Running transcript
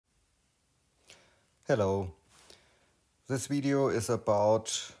Hello. This video is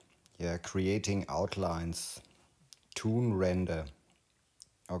about creating outlines. Toon render.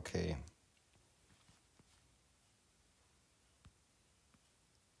 Okay.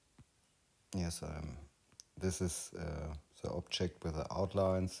 Yes, this is the object with the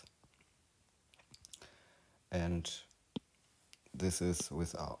outlines, and this is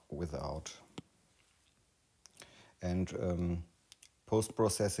without. And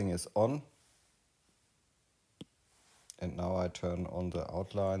post-processing is on. And now I turn on the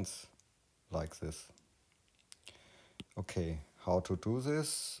outlines like this. Okay, how to do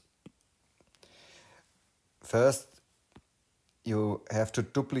this? First, you have to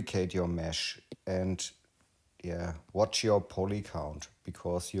duplicate your mesh and watch your poly count,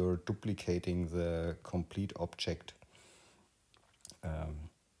 because you're duplicating the complete object.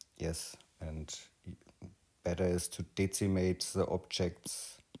 Yes, and better is to decimate the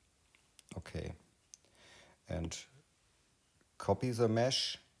objects. Okay, and copy the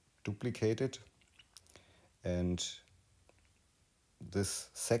mesh, duplicate it, and this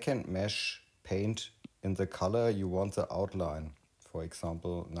second mesh, paint in the color you want the outline. For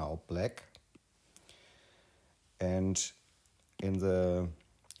example, now black. And in the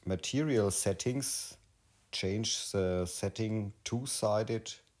material settings, change the setting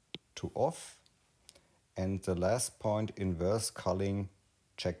two-sided to off, and the last point, inverse culling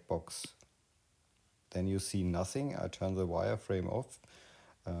checkbox. Then you see nothing. I turn the wireframe off.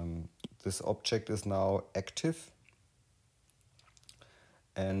 This object is now active.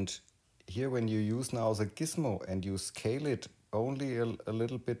 And here, when you use now the gizmo and you scale it only a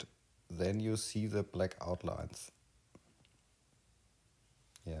little bit, then you see the black outlines.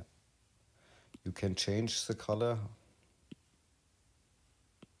 Yeah. You can change the color.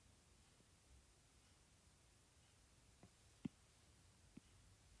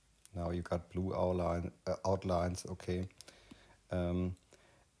 Now you got blue outlines, okay.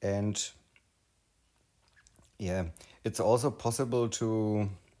 And yeah, it's also possible to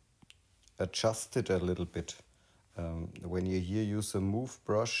adjust it a little bit. When you here use a move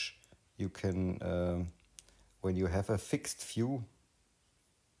brush, you can, when you have a fixed view,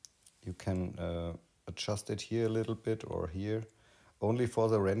 you can adjust it here a little bit or here. Only for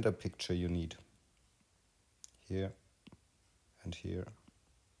the render picture you need. Here and here.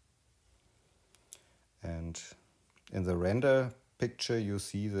 And in the render picture you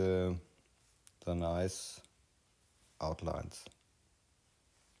see the nice outlines.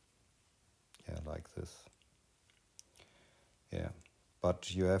 Yeah, like this. Yeah,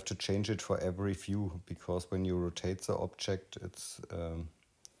 but you have to change it for every view, because when you rotate the object, it's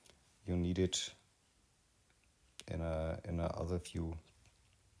you need it in a other view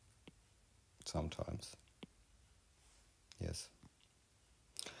sometimes. Yes.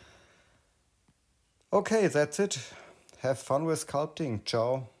 Okay, that's it. Have fun with sculpting.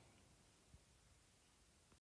 Ciao.